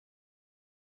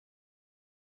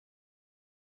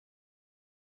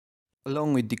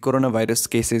Along with the coronavirus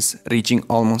cases reaching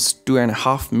almost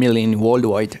 2.5 million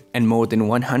worldwide and more than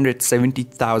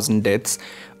 170,000 deaths,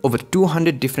 over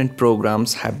 200 different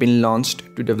programs have been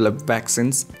launched to develop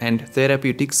vaccines and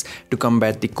therapeutics to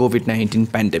combat the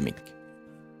COVID-19 pandemic.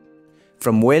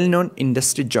 From well-known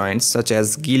industry giants such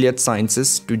as Gilead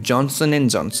Sciences to Johnson &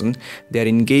 Johnson, they are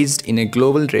engaged in a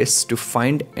global race to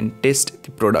find and test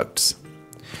the products.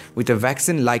 With a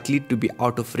vaccine likely to be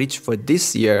out of reach for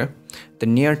this year, the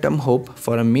near-term hope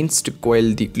for a means to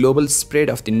quell the global spread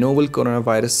of the novel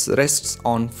coronavirus rests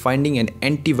on finding an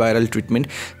antiviral treatment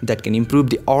that can improve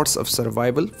the odds of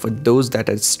survival for those that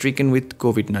are stricken with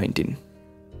COVID-19.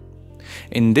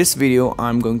 In this video,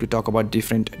 I'm going to talk about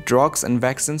different drugs and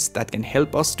vaccines that can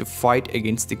help us to fight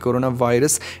against the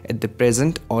coronavirus at the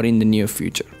present or in the near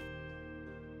future.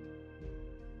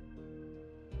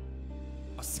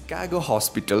 A Chicago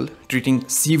hospital treating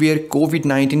severe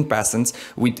COVID-19 patients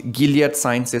with Gilead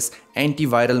Sciences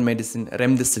antiviral medicine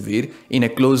remdesivir in a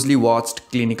closely watched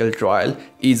clinical trial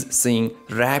is seeing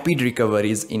rapid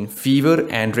recoveries in fever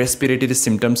and respiratory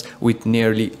symptoms, with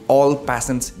nearly all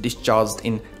patients discharged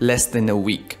in less than a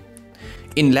week.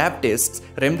 In lab tests,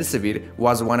 remdesivir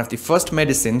was one of the first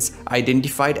medicines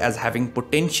identified as having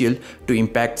potential to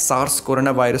impact SARS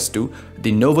coronavirus 2,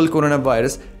 the novel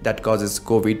coronavirus that causes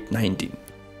COVID-19.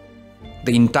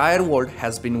 The entire world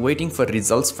has been waiting for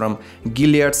results from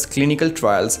Gilead's clinical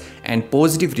trials, and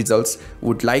positive results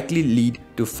would likely lead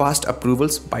to fast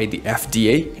approvals by the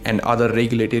FDA and other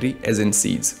regulatory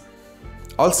agencies.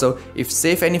 Also, if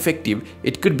safe and effective,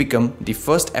 it could become the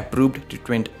first approved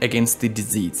treatment against the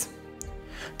disease.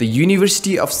 The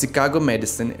University of Chicago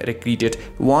Medicine recruited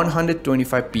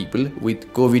 125 people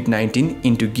with COVID-19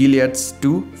 into Gilead's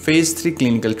 2 phase 3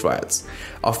 clinical trials.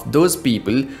 Of those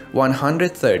people,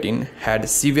 113 had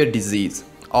severe disease.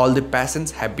 All the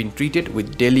patients have been treated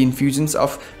with daily infusions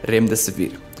of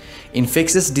remdesivir.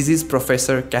 Infectious disease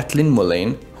professor Kathleen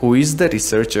Mullane, who is the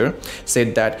researcher,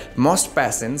 said that most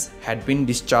patients had been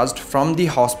discharged from the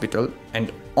hospital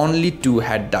and only 2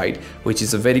 had died, which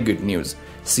is a very good news.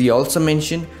 She also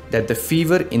mentioned that the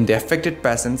fever in the affected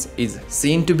patients is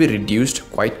seen to be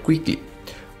reduced quite quickly.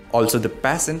 Also, the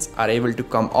patients are able to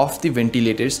come off the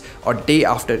ventilators a day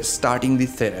after starting the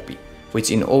therapy,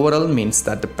 which in overall means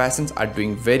that the patients are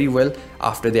doing very well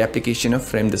after the application of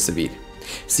remdesivir.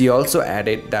 She also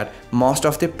added that most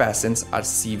of the patients are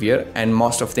severe and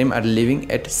most of them are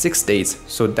living at 6 days,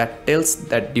 so that tells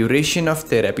that duration of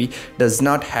therapy does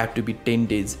not have to be 10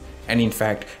 days. And in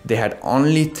fact, they had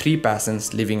only 3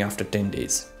 patients living after 10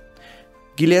 days.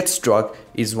 Gilead's drug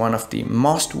is one of the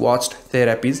most watched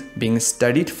therapies being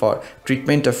studied for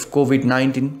treatment of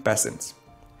COVID-19 patients.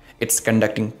 It's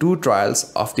conducting 2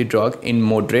 trials of the drug in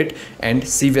moderate and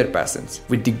severe patients,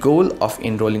 with the goal of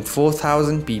enrolling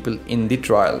 4,000 people in the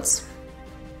trials.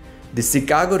 The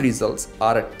Chicago results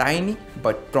are a tiny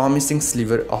but promising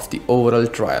sliver of the overall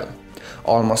trial.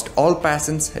 Almost all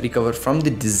patients recover from the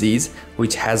disease,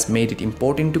 which has made it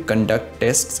important to conduct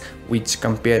tests which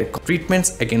compare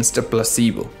treatments against a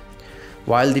placebo.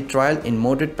 While the trial in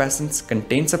moderate patients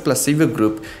contains a placebo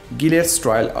group, Gilead's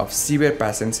trial of severe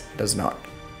patients does not.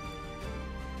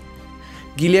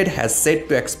 Gilead has said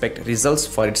to expect results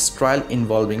for its trial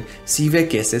involving severe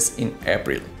cases in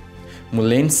April.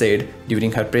 Mullane said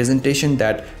during her presentation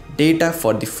that data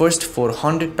for the first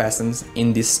 400 patients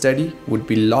in this study would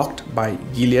be locked by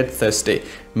Gilead Thursday,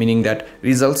 meaning that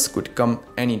results could come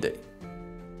any day.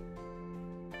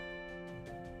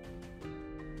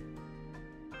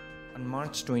 On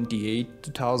March 28,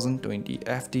 2020,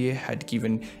 FDA had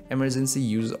given emergency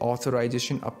use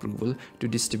authorization approval to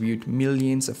distribute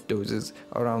millions of doses,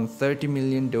 around 30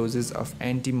 million doses of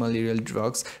anti-malarial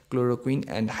drugs, chloroquine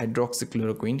and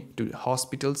hydroxychloroquine, to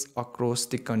hospitals across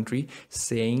the country,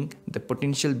 saying the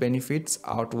potential benefits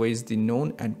outweighs the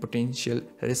known and potential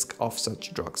risk of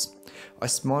such drugs. A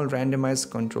small randomized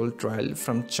controlled trial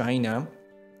from China,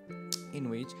 in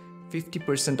which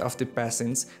 50% of the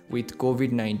patients with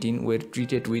COVID-19 were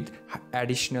treated with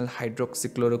additional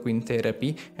hydroxychloroquine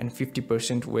therapy and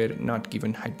 50% were not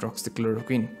given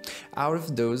hydroxychloroquine. Out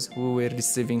of those who were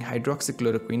receiving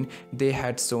hydroxychloroquine, they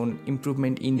had shown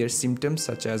improvement in their symptoms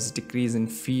such as decrease in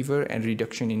fever and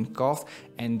reduction in cough,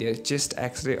 and their chest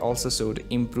X-ray also showed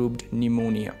improved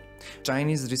pneumonia.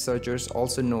 Chinese researchers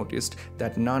also noticed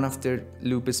that none of their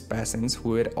lupus patients who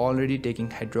were already taking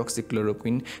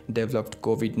hydroxychloroquine developed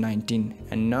COVID-19,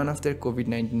 and none of their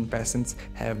COVID-19 patients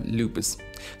have lupus.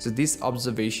 So this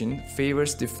observation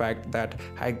favors the fact that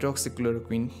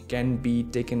hydroxychloroquine can be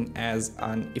taken as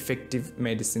an effective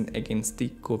medicine against the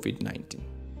COVID-19.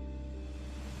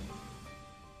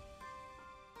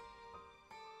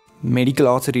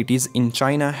 Medical authorities in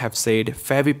China have said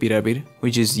Favi Pyramid,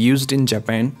 which is used in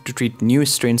Japan to treat new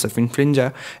strains of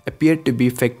influenza, appeared to be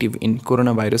effective in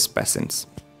coronavirus patients.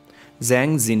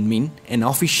 Zhang Jinmin, an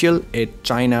official at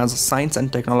China's Science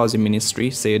and Technology Ministry,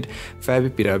 said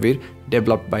Favipiravir,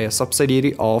 developed by a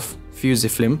subsidiary of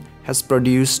Fujifilm, has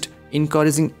produced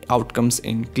encouraging outcomes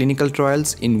in clinical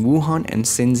trials in Wuhan and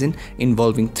Shenzhen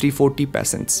involving 340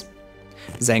 patients.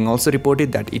 Zhang also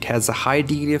reported that it has a high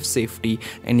degree of safety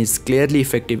and is clearly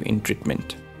effective in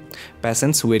treatment.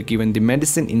 Patients who were given the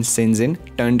medicine in Shenzhen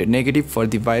turned negative for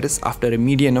the virus after a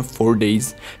median of 4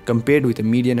 days, compared with a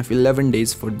median of 11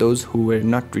 days for those who were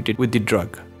not treated with the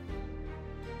drug.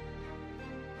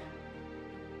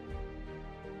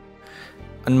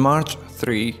 On March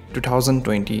 3,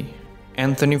 2020,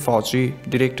 Anthony Fauci,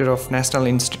 director of National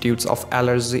Institutes of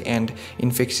Allergy and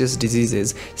Infectious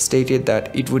Diseases, stated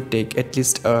that it would take at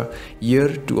least a year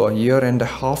to a year and a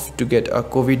half to get a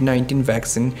COVID-19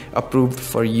 vaccine approved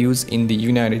for use in the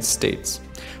United States.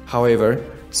 However,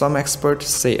 some experts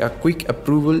say a quick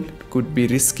approval could be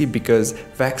risky because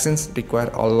vaccines require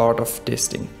a lot of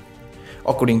testing.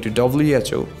 According to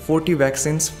WHO, 40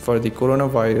 vaccines for the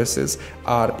coronaviruses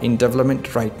are in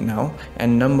development right now,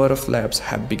 and a number of labs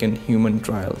have begun human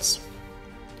trials.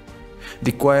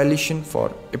 The Coalition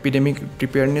for Epidemic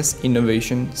Preparedness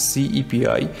Innovation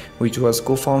 (CEPI), which was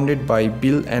co-founded by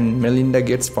Bill and Melinda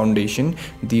Gates Foundation,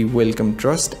 the Wellcome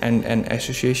Trust, and an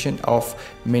association of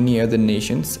many other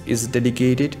nations, is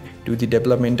dedicated to the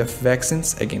development of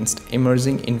vaccines against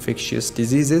emerging infectious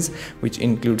diseases, which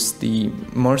includes the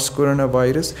MERS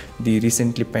coronavirus, the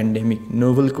recently pandemic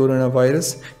novel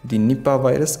coronavirus, the Nipah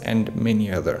virus, and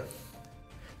many others.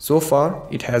 So far,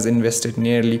 it has invested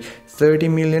nearly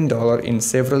 $30 million in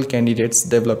several candidates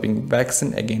developing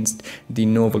vaccine against the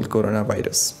novel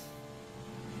coronavirus.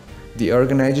 The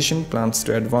organization plans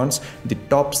to advance the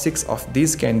top 6 of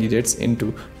these candidates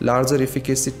into larger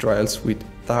efficacy trials with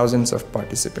thousands of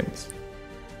participants.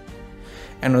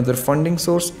 Another funding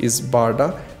source is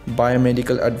BARDA,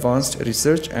 Biomedical Advanced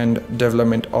Research and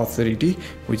Development Authority,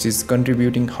 which is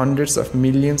contributing hundreds of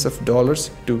millions of dollars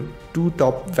to 2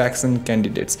 top vaccine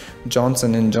candidates,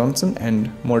 Johnson & Johnson and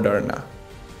Moderna.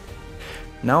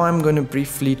 Now I'm going to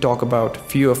briefly talk about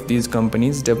few of these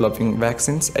companies developing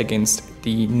vaccines against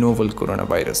the novel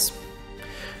coronavirus.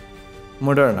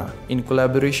 Moderna, in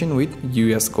collaboration with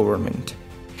US government.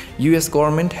 US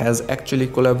government has actually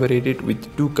collaborated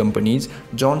with 2 companies,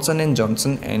 Johnson &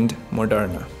 Johnson and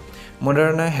Moderna.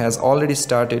 Moderna has already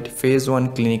started phase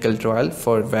 1 clinical trial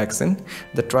for vaccine.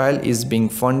 The trial is being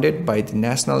funded by the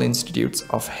National Institutes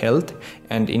of Health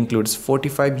and includes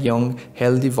 45 young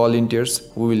healthy volunteers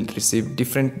who will receive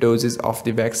different doses of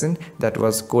the vaccine that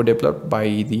was co-developed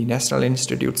by the National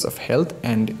Institutes of Health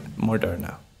and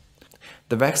Moderna.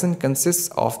 The vaccine consists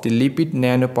of the lipid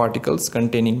nanoparticles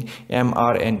containing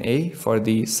mRNA for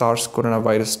the SARS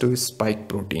coronavirus 2 spike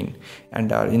protein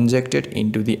and are injected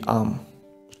into the arm.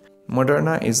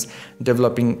 Moderna is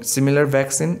developing similar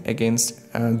vaccine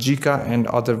against Zika and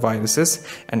other viruses,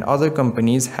 and other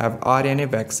companies have RNA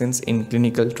vaccines in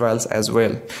clinical trials as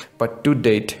well, but to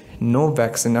date, no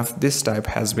vaccine of this type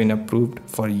has been approved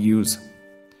for use.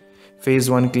 Phase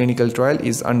 1 clinical trial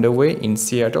is underway in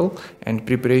Seattle, and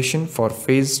preparation for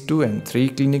Phase 2 and 3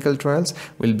 clinical trials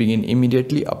will begin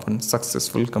immediately upon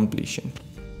successful completion.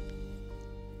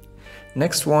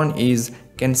 Next one is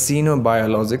CanSino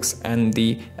Biologics and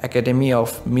the Academy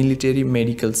of Military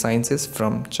Medical Sciences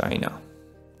from China.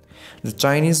 The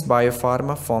Chinese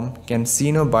biopharma firm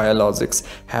CanSino Biologics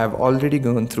have already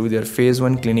gone through their Phase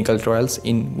 1 clinical trials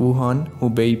in Wuhan,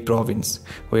 Hubei province,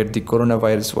 where the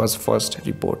coronavirus was first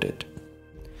reported.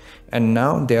 And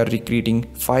now they are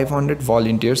recruiting 500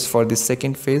 volunteers for the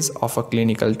second phase of a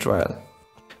clinical trial.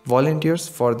 Volunteers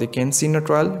for the CanSino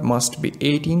trial must be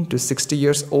 18 to 60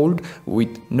 years old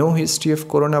with no history of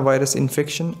coronavirus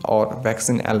infection or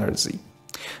vaccine allergy.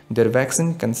 Their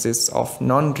vaccine consists of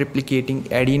non-replicating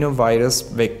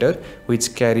adenovirus vector,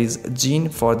 which carries a gene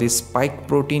for the spike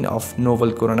protein of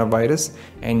novel coronavirus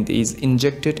and is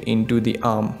injected into the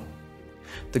arm.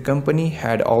 The company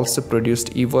had also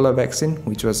produced Ebola vaccine,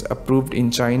 which was approved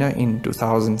in China in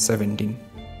 2017.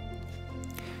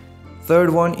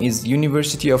 Third one is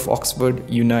University of Oxford,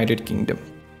 United Kingdom.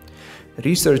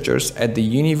 Researchers at the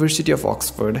University of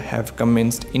Oxford have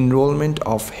commenced enrollment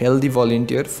of healthy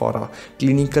volunteers for a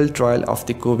clinical trial of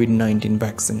the COVID-19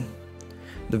 vaccine.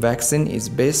 The vaccine is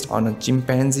based on a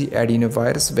chimpanzee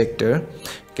adenovirus vector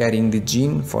carrying the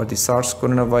gene for the SARS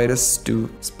coronavirus 2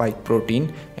 spike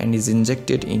protein and is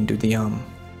injected into the arm.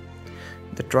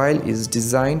 The trial is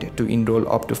designed to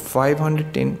enroll up to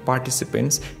 510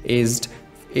 participants aged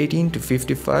 18 to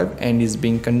 55 and is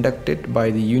being conducted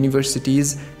by the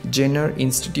university's Jenner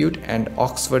Institute and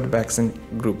Oxford Vaccine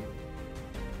Group.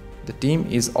 The team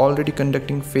is already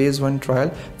conducting phase 1 trial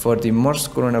for the MERS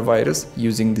coronavirus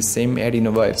using the same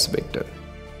adenovirus vector.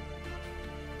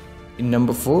 In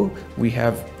number 4, we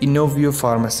have Inovio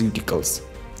Pharmaceuticals.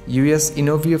 US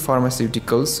Inovio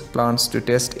Pharmaceuticals plans to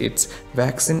test its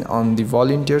vaccine on the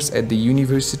volunteers at the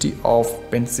University of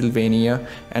Pennsylvania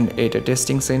and at a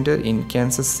testing center in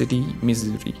Kansas City,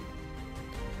 Missouri.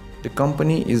 The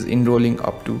company is enrolling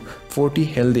up to 40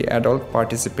 healthy adult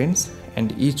participants,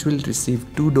 and each will receive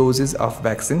 2 doses of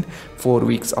vaccine 4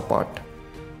 weeks apart.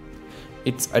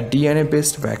 It's a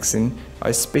DNA-based vaccine.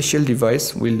 A special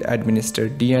device will administer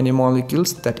DNA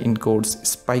molecules that encodes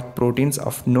spike proteins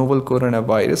of novel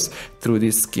coronavirus through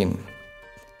the skin.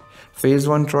 Phase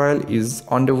 1 trial is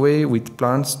underway with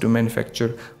plans to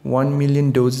manufacture 1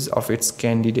 million doses of its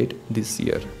candidate this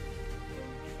year.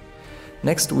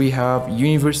 Next, we have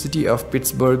University of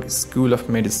Pittsburgh School of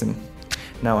Medicine.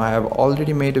 Now, I have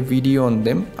already made a video on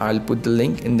them. I'll put the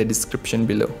link in the description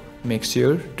below. Make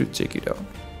sure to check it out.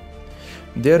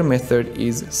 Their method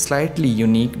is slightly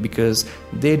unique because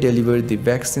they deliver the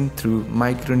vaccine through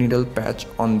microneedle patch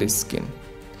on the skin.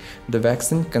 The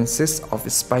vaccine consists of a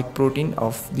spike protein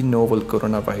of the novel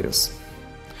coronavirus.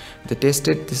 They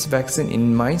tested this vaccine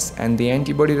in mice and the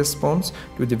antibody response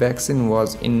to the vaccine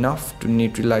was enough to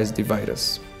neutralize the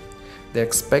virus. They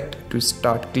expect to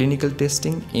start clinical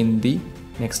testing in the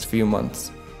next few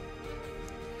months.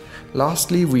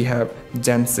 Lastly, we have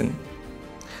Janssen.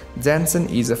 Janssen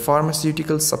is a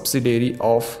pharmaceutical subsidiary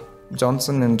of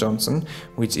Johnson & Johnson,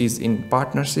 which is in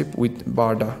partnership with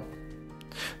BARDA.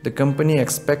 The company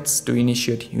expects to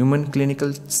initiate human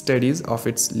clinical studies of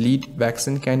its lead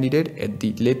vaccine candidate at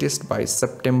the latest by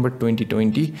September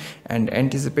 2020 and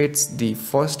anticipates the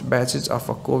first batches of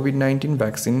a COVID-19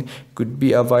 vaccine could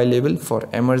be available for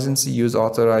emergency use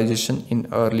authorization in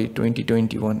early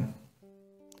 2021.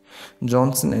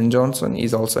 Johnson & Johnson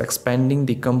is also expanding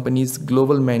the company's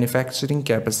global manufacturing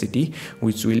capacity,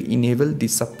 which will enable the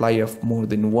supply of more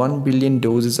than 1 billion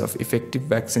doses of effective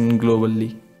vaccine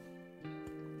globally.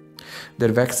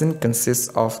 Their vaccine consists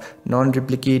of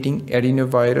non-replicating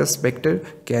adenovirus vector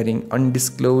carrying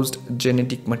undisclosed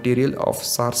genetic material of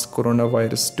SARS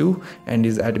coronavirus 2 and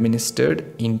is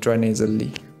administered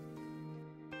intranasally.